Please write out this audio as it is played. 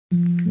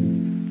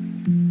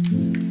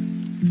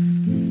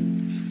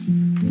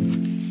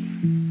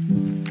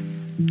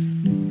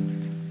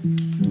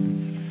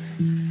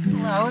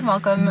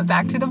welcome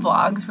back to the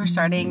vlogs. We're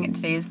starting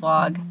today's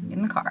vlog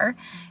in the car.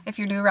 If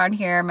you're new around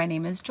here, my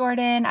name is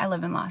Jordan. I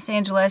live in Los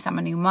Angeles. I'm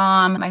a new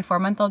mom. My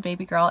 4-month-old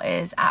baby girl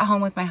is at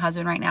home with my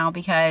husband right now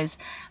because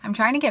I'm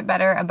trying to get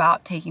better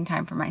about taking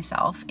time for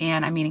myself,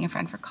 and I'm meeting a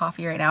friend for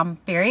coffee right now. I'm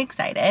very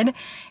excited.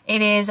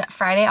 It is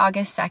Friday,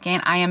 August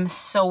 2nd. I am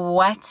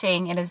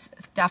sweating. It is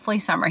definitely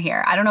summer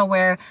here. I don't know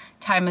where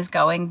time is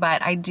going,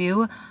 but I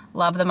do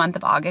love the month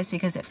of August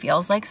because it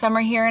feels like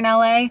summer here in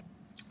LA.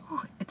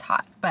 Ooh, it's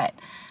hot, but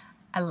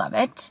I love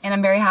it. And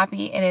I'm very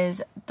happy it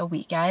is the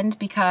weekend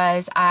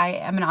because I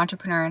am an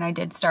entrepreneur and I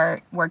did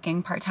start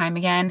working part-time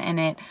again, and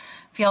it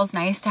feels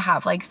nice to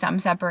have like some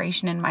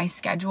separation in my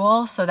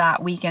schedule so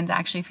that weekends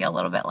actually feel a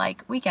little bit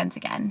like weekends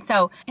again.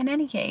 So in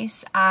any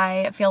case,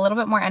 I feel a little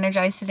bit more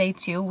energized today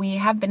too. We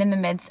have been in the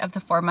midst of the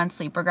 4-month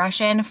sleep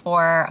regression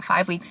for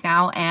 5 weeks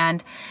now,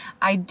 and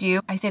I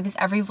say this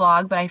every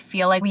vlog, but I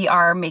feel like we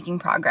are making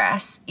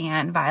progress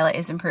and Violet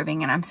is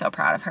improving and I'm so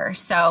proud of her.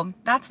 So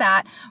that's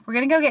that. We're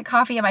gonna go get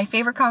coffee at my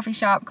favorite coffee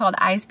shop called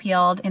Eyes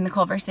Peeled in the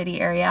Culver City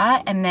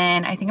area. And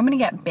then I think I'm gonna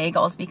get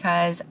bagels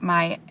because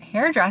my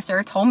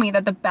hairdresser told me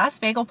that the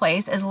best bagel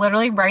place is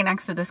literally right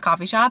next to this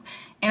coffee shop,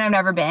 and I've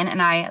never been,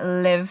 and I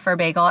live for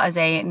bagel as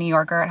a New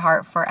Yorker at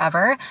heart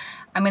forever.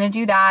 I'm gonna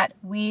do that.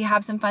 We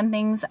have some fun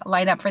things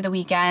lined up for the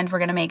weekend. We're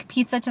gonna make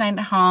pizza tonight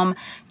at home.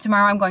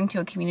 Tomorrow I'm going to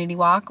a community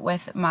walk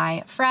with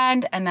my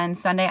friend, and then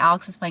Sunday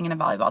Alex is playing in a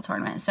volleyball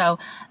tournament. So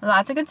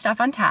lots of good stuff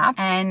on tap,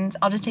 and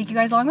I'll just take you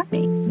guys along with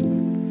me.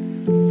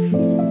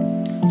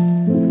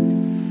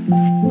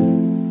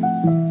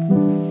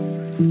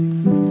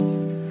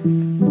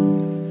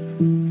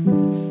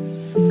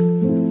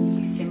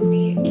 You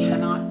simply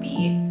cannot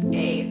beat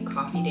a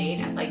coffee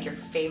date at like your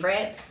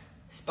favorite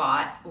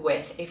spot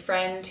with a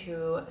friend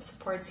who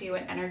supports you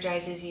and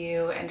energizes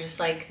you, and just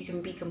like you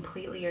can be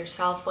completely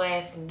yourself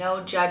with,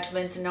 no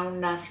judgments, no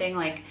nothing.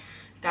 Like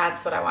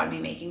that's what I want to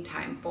be making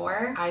time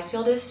for. Eyes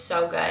Peeled is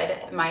so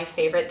good. My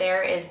favorite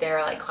there is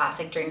their like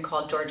classic drink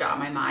called Georgia on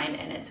My Mind,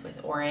 and it's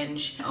with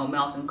orange, oat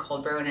milk, and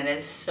cold brew, and it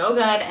is so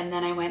good. And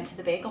then I went to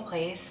the bagel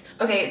place.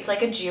 Okay, it's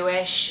like a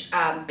Jewish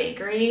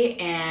bakery,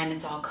 and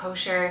it's all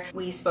kosher.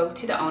 We spoke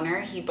to the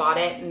owner. He bought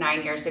it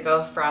 9 years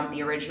ago from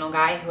the original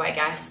guy who I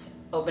guess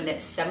opened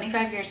it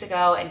 75 years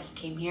ago, and he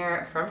came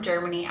here from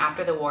Germany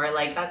after the war.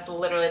 Like that's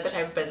literally the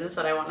type of business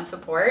that I want to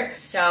support.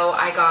 So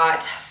I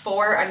got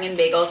 4 onion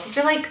bagels. These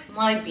are like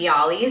more like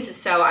bialys,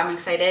 so I'm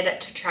excited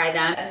to try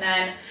them. And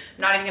then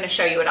I'm not even gonna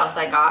show you what else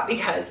I got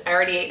because I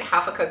already ate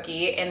half a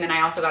cookie, and then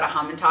I also got a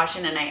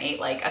Hamantaschen and I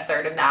ate like a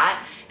third of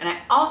that. And I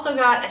also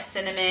got a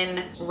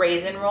cinnamon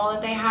raisin roll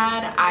that they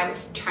had. I'm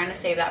trying to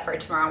save that for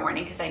tomorrow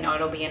morning because I know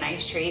it'll be a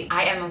nice treat.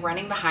 I am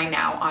running behind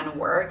now on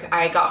work.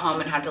 I got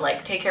home and had to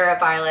like take care of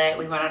Violet.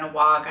 We went on a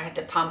walk. I had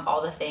to pump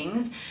all the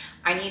things.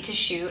 I need to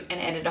shoot and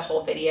edit a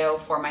whole video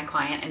for my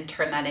client and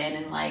turn that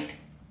in like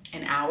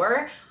an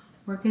hour.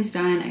 Work is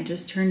done. I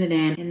just turned it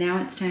in, and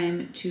now it's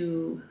time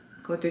to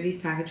go through these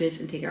packages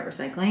and take out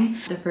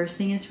recycling. The first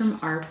thing is from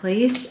Our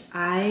Place.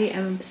 I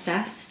am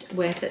obsessed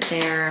with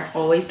their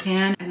Always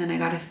pan, and then I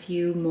got a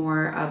few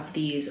more of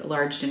these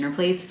large dinner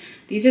plates.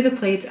 These are the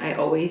plates I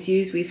always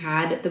use. We've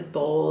had the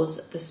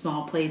bowls, the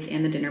small plates,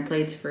 and the dinner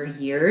plates for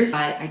years,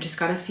 but I just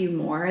got a few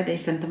more. They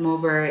sent them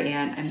over,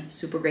 and I'm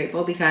super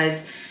grateful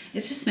because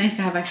it's just nice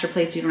to have extra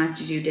plates. You don't have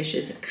to do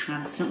dishes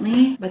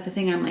constantly. But the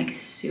thing I'm like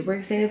super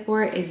excited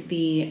for is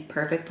the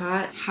Perfect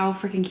Pot. How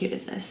freaking cute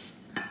is this?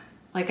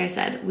 Like I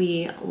said,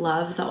 we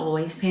love the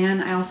Always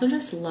pan. I also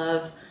just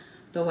love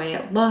the way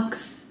it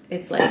looks.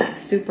 It's like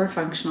super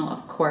functional,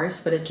 of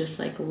course, but it just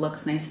like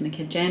looks nice in the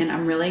kitchen. And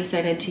I'm really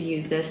excited to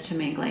use this to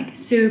make like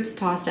soups,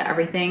 pasta,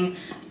 everything.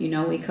 You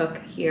know, we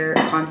cook here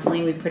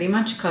constantly. We pretty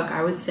much cook,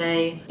 I would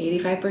say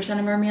 85%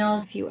 of our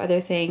meals. A few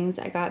other things.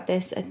 I got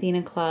this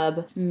Athena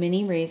Club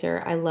mini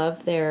razor. I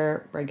love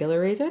their regular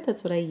razor.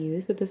 That's what I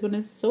use, but this one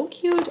is so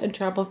cute and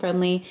travel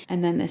friendly.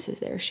 And then this is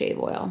their shave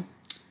oil.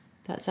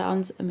 That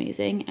sounds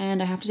amazing,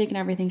 and I have to take an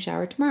everything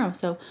shower tomorrow,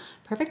 so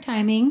perfect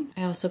timing.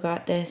 I also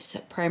got this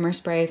primer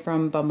spray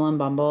from Bumble and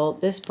Bumble.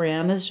 This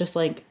brand is just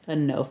like a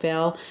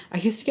no-fail. I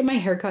used to get my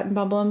hair cut in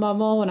Bumble and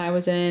Bumble when I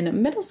was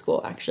in middle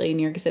school, actually, in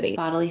New York City.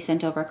 Bodily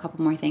sent over a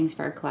couple more things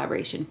for our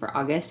collaboration for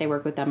August. I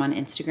work with them on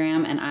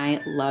Instagram, and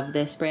I love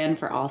this brand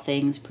for all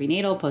things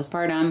prenatal,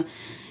 postpartum.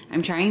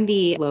 I'm trying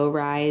the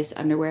low-rise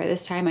underwear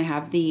this time. I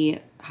have the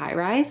high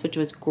rise, which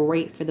was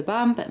great for the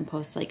bump and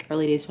post like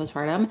early days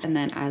postpartum. And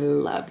then I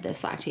love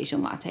this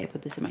lactation latte. I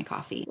put this in my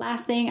coffee.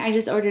 Last thing, I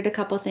just ordered a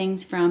couple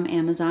things from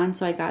Amazon.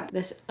 So I got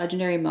this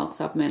legendary milk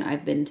supplement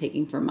I've been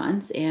taking for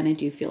months, and I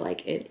do feel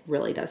like it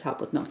really does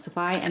help with milk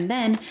supply. And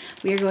then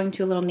we are going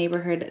to a little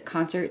neighborhood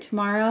concert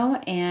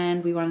tomorrow,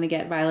 and we wanted to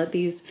get Violet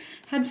these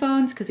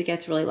headphones because it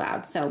gets really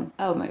loud. So,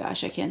 oh my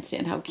gosh, I can't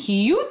stand how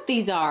cute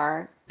these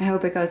are. I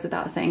hope it goes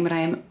without saying, but I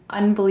am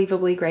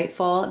unbelievably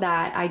grateful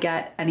that I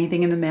get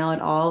anything in the mail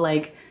at all.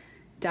 Like,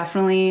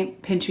 definitely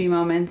pinch me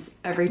moments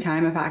every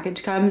time a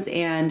package comes.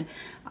 And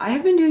I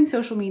have been doing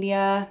social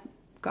media,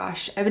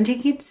 gosh, I've been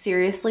taking it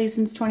seriously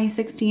since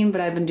 2016,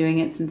 but I've been doing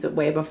it since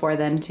way before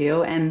then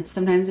too. And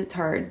sometimes it's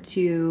hard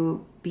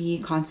to be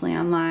constantly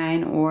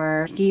online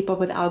or keep up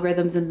with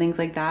algorithms and things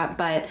like that,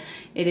 but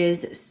it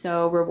is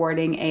so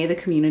rewarding. The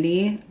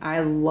community.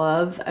 I've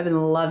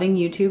been loving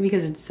YouTube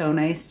because it's so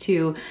nice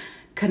to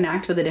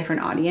connect with a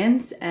different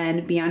audience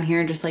and be on here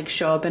and just like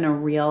show up in a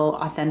real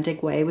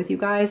authentic way with you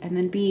guys. And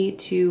then B,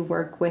 to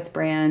work with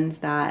brands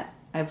that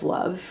I've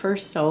loved for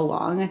so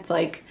long. It's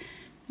like,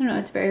 I don't know,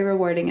 it's very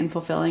rewarding and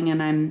fulfilling,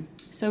 and I'm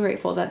so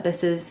grateful that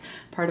this is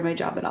part of my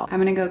job at all. I'm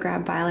gonna go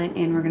grab Violet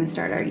and we're gonna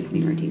start our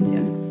evening routine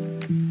soon.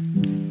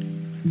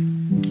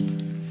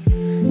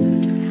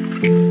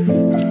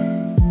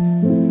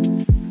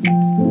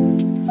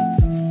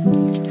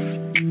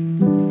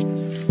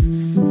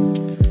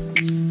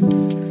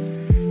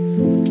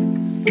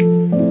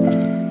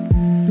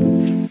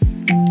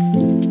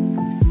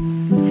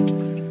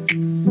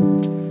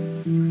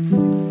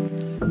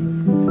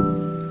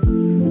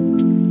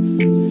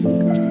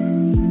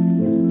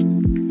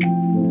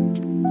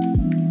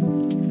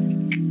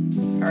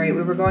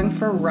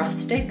 For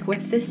rustic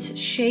with this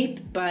shape,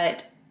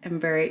 but I'm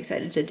very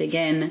excited to dig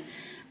in.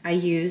 I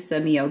use the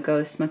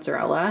Miyoko's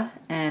mozzarella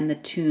and the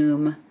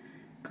Toom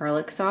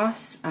garlic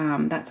sauce.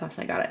 That sauce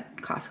I got at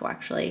Costco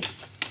actually.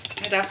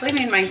 I definitely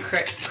made my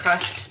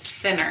crust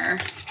thinner.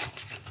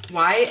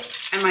 Why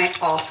am I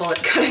awful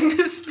at cutting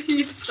this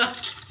pizza?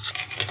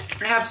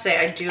 I have to say,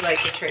 I do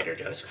like the Trader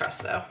Joe's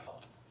crust though.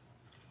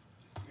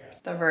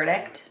 The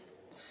verdict,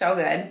 so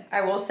good.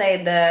 I will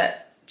say the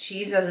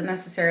cheese doesn't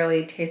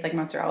necessarily taste like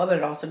mozzarella, but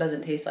it also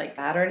doesn't taste like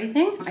that or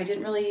anything. I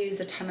didn't really use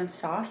a ton of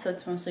sauce, so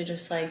it's mostly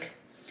just like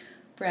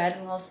bread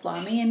and a little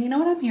salami, and you know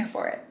what? I'm here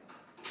for it.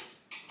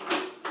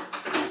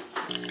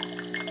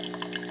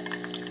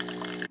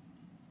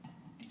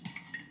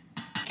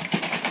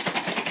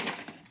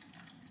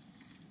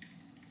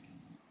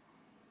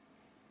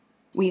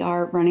 We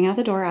are running out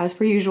the door as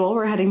per usual.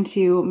 We're heading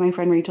to my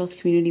friend Rachel's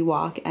community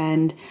walk,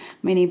 and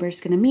my neighbor's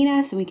gonna meet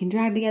us and we can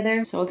drive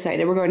together. So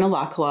excited. We're going to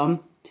La Colombe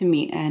to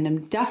meet, and I'm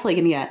definitely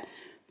gonna get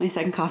my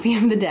second coffee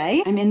of the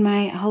day. I'm in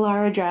my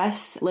Halara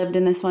dress, lived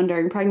in this one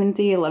during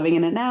pregnancy, living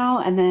in it now,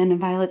 and then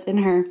Violet's in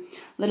her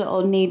little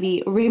Old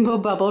Navy rainbow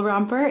bubble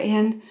romper,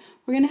 and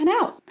we're gonna head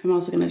out. I'm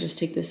also gonna just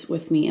take this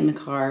with me in the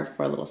car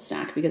for a little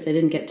snack because I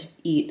didn't get to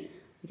eat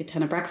like a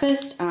ton of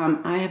breakfast.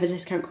 I have a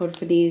discount code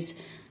for these.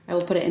 I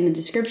will put it in the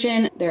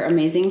description. They're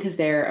amazing because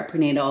they're a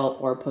prenatal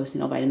or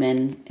postnatal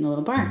vitamin in a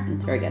little bar, and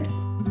it's very good.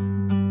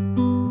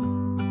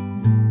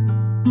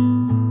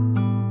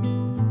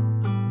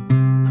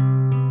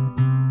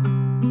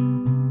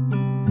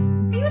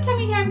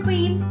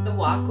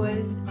 Walk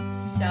was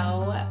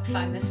so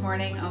fun this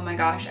morning. Oh my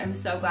gosh, I'm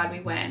so glad we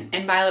went.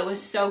 And Violet was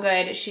so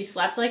good. She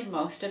slept like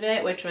most of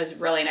it, which was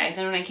really nice.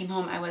 And when I came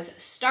home, I was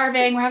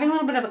starving. We're having a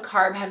little bit of a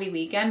carb heavy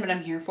weekend, but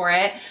I'm here for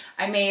it.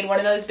 I made one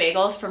of those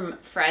bagels from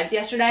Fred's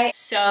yesterday.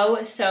 So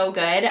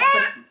good.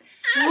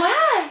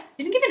 What?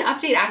 Didn't give an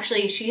update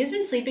actually. She has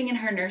been sleeping in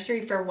her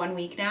nursery for 1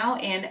 week now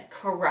and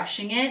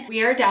crushing it.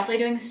 We are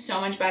definitely doing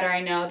so much better. I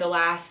know the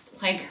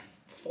last like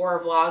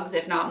 4 vlogs,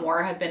 if not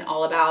more, have been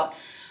all about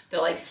the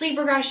like sleep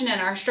regression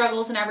and our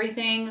struggles and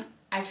everything.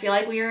 I feel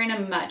like we are in a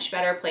much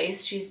better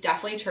place. She's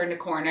definitely turned a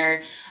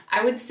corner.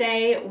 I would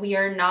say we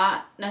are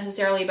not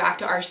necessarily back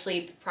to our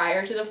sleep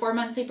prior to the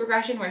 4-month sleep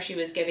regression where she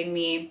was giving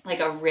me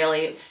like a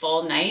really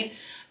full night.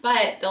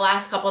 But the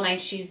last couple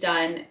nights she's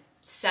done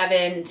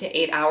 7 to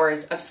 8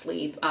 hours of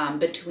sleep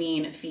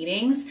between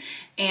feedings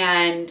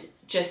and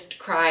just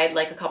cried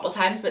like a couple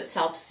times, but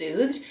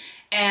self-soothed.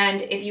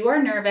 And if you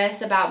are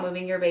nervous about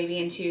moving your baby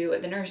into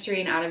the nursery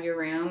and out of your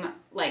room,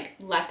 like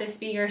let this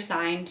be your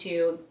sign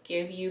to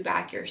give you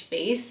back your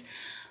space.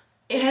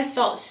 It has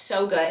felt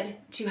so good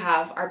to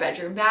have our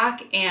bedroom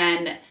back,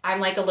 and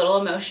I'm like a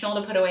little emotional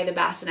to put away the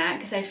bassinet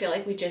because I feel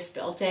like we just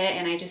built it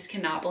and I just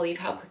cannot believe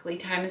how quickly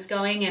time is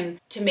going.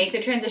 And to make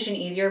the transition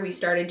easier, we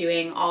started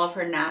doing all of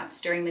her naps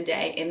during the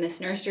day in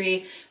this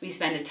nursery. We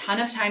spend a ton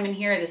of time in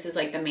here. This is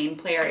like the main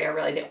play area,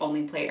 really the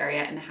only play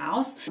area in the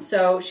house.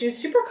 So she's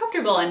super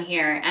comfortable in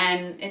here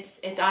and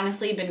it's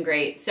honestly been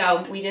great.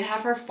 So we did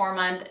have her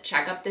 4-month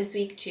checkup this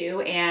week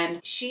too, and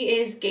she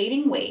is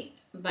gaining weight,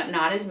 but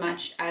not as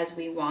much as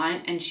we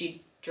want, and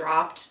she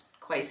dropped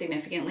quite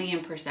significantly in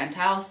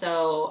percentile,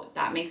 so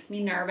that makes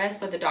me nervous,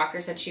 but the doctor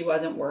said she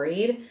wasn't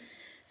worried.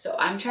 So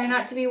I'm trying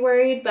not to be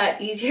worried, but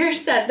easier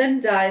said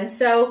than done.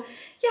 So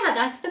yeah,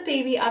 that's the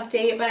baby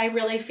update, but I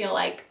really feel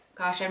like,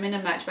 gosh, I'm in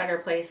a much better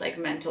place like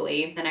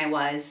mentally than I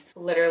was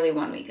literally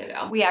 1 week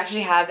ago. We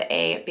actually have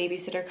a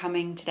babysitter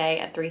coming today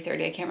at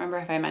 3:30. I can't remember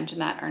if I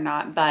mentioned that or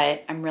not,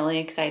 but I'm really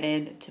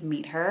excited to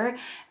meet her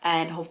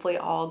and hopefully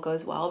all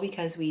goes well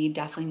because we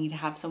definitely need to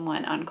have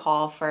someone on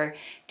call for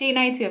date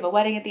nights. We have a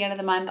wedding at the end of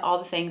the month, all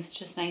the things. It's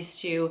just nice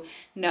to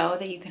know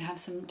that you can have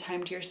some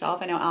time to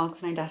yourself. I know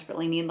Alex and I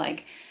desperately need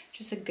like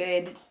just a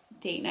good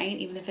date night,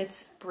 even if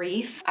it's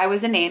brief. I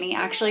was a nanny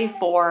actually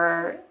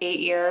for 8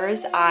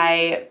 years.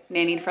 I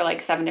nannied for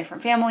like 7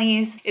 different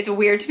families. It's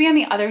weird to be on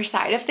the other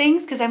side of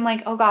things because I'm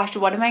like, oh gosh,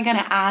 what am I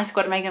gonna ask?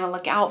 What am I gonna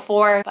look out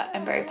for? But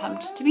I'm very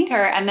pumped to meet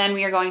her. And then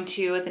we are going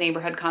to the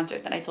neighborhood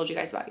concert that I told you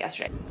guys about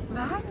yesterday.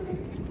 Bye.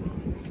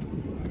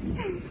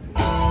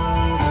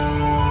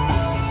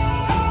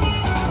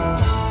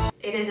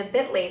 It is a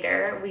bit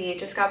later. We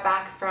just got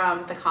back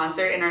from the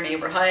concert in our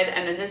neighborhood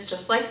and it is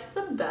just like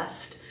the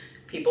best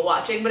people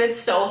watching, but it's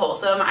so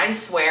wholesome. I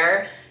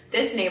swear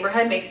this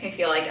neighborhood makes me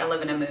feel like I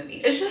live in a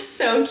movie. It's just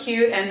so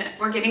cute and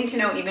we're getting to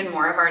know even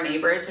more of our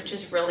neighbors, which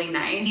is really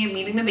nice.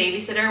 Meeting the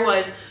babysitter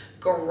was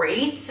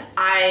great.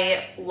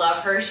 I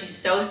love her. She's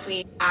so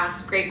sweet,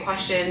 asks great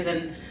questions,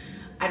 and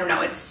I don't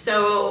know, it's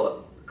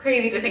so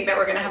crazy to think that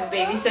we're gonna have a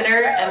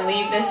babysitter and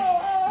leave this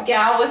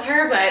gal with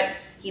her, but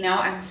you know,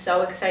 I'm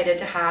so excited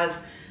to have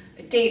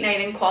a date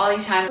night and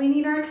quality time. We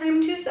need our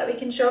time too so that we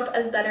can show up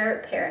as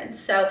better parents.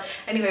 So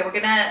anyway, we're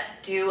gonna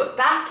do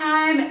bath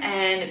time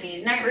and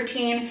V's night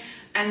routine,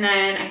 and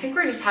then I think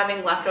we're just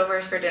having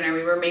leftovers for dinner.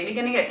 We were maybe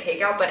gonna get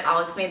takeout, but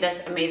Alex made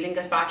this amazing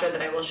gazpacho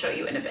that I will show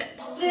you in a bit.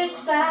 Splish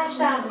splash,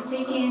 I was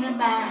taking a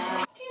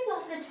bath. Do you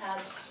love the tub?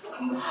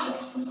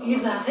 You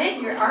love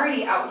it? You're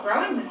already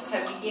outgrowing this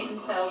tub. You're getting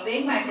so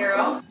big, my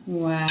girl.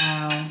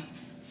 Wow.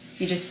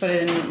 You just put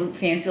it in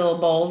fancy little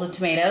bowls of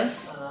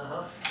tomatoes.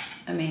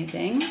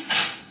 Amazing.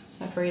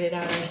 Separated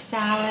out our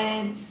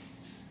salads.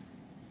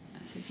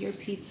 This is your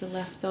pizza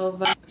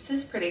leftover. This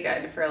is pretty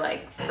good for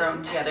like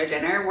thrown together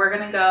dinner. We're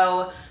gonna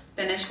go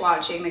finish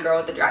watching The Girl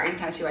with the Dragon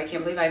Tattoo. I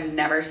can't believe I've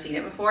never seen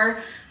it before.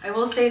 I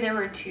will say there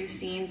were 2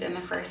 scenes in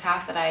the first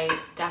half that I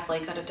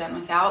definitely could have done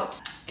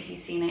without. If you've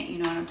seen it, you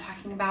know what I'm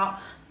talking about.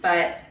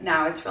 But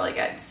now it's really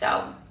good.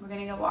 So we're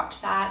gonna go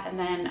watch that and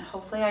then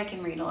hopefully I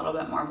can read a little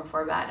bit more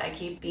before bed. I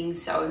keep being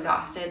so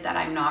exhausted that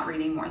I'm not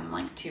reading more than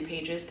like 2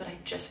 pages, but I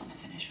just wanna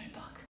finish my book.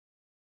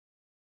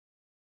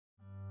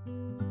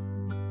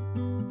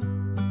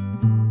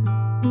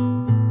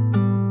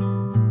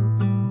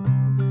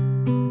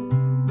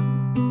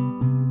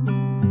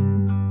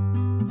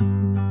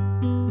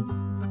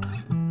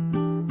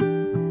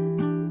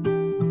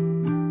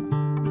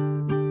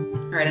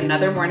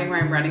 Another morning where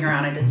I'm running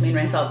around. I just made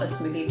myself a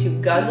smoothie to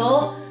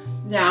guzzle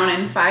down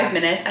in 5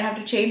 minutes. I have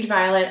to change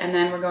Violet and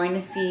then we're going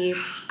to see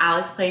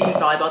Alex playing his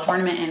volleyball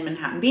tournament in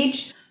Manhattan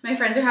Beach. My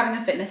friends are having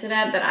a fitness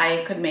event that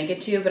I couldn't make it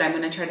to, but I'm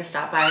gonna try to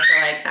stop by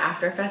for like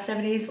after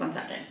festivities. 1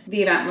 second.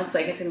 The event looks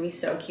like it's gonna be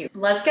so cute.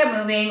 Let's get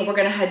moving. We're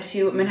gonna head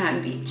to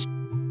Manhattan Beach.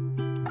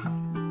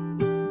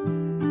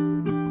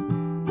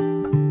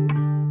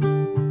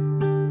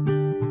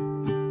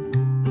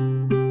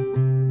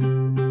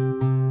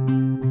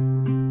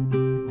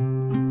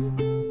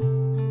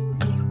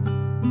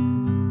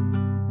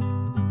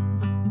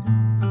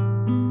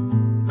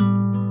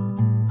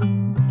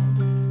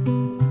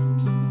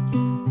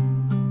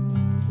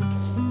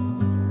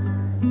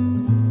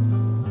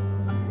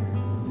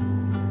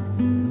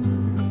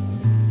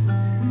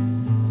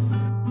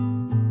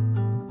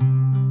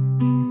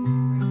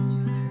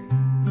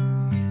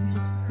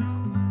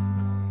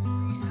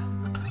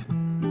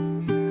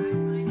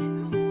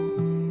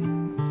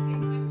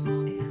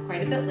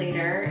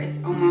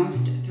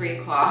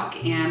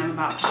 And I'm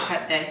about to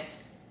cut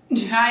this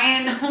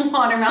giant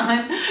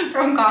watermelon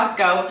from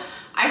Costco.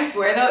 I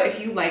swear though, if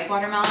you like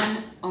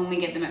watermelon, only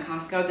get them at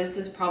Costco. This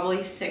was probably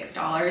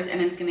 $6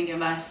 and it's gonna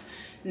give us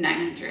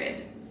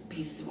 900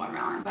 pieces of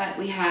watermelon. But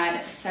we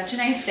had such a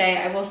nice day.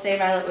 I will say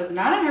Violet was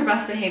not on her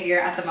best behavior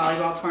at the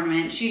volleyball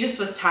tournament. She just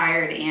was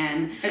tired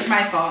and it's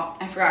my fault.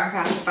 I forgot her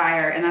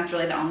pacifier and that's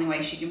really the only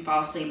way she can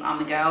fall asleep on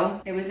the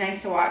go. It was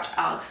nice to watch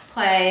Alex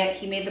play.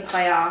 He made the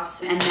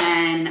playoffs and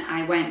then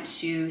I went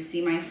to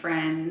see my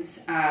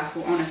friends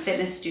who own a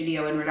fitness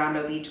studio in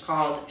Redondo Beach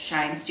called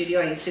Shine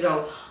Studio. I used to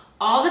go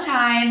all the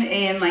time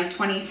in like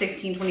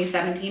 2016,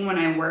 2017 when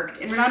I worked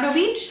in Redondo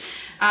Beach.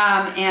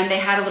 And they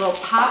had a little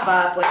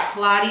pop-up with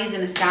Pilates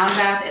and a sound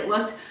bath. It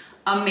looked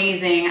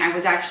amazing. I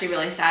was actually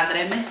really sad that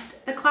I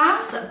missed the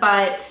class,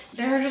 but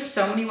there are just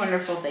so many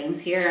wonderful things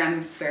here.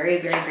 I'm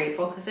very, very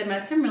grateful because I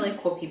met some really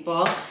cool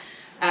people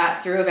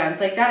through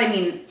events like that. I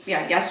mean,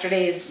 yeah,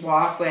 yesterday's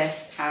walk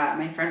with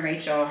my friend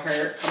Rachel,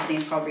 her company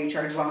is called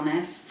Recharge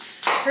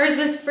Wellness. Hers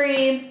was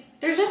free.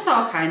 There's just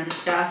all kinds of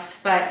stuff,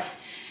 but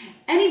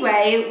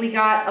anyway, we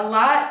got a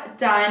lot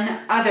done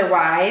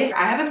otherwise.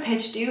 I have a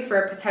pitch due for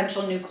a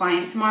potential new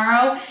client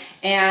tomorrow,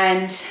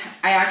 and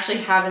I actually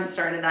haven't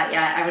started that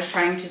yet. I was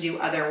trying to do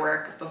other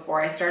work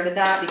before I started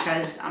that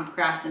because I'm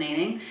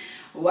procrastinating.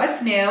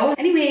 What's new?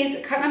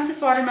 Anyways, cutting up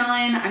this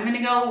watermelon. I'm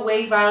gonna go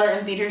wake Violet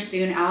and feed her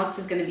soon. Alex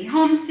is gonna be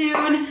home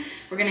soon.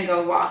 We're gonna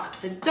go walk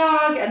the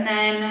dog, and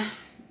then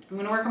I'm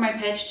gonna work on my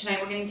pitch. Tonight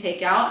we're getting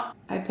takeout.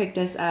 I picked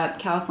us up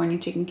California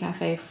Chicken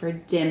Cafe for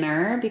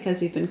dinner because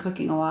we've been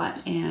cooking a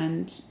lot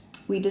and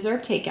we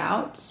deserve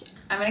takeout.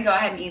 I'm gonna go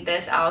ahead and eat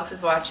this. Alex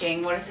is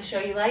watching. What is the show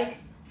you like?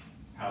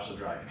 House of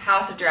Dragons.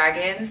 House of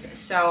Dragons.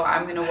 So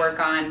I'm gonna work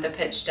on the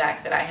pitch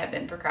deck that I have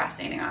been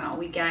procrastinating on all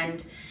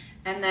weekend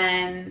and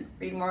then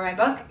read more of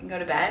my book and go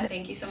to bed.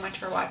 Thank you so much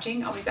for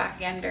watching. I'll be back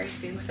again very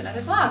soon with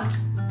another vlog.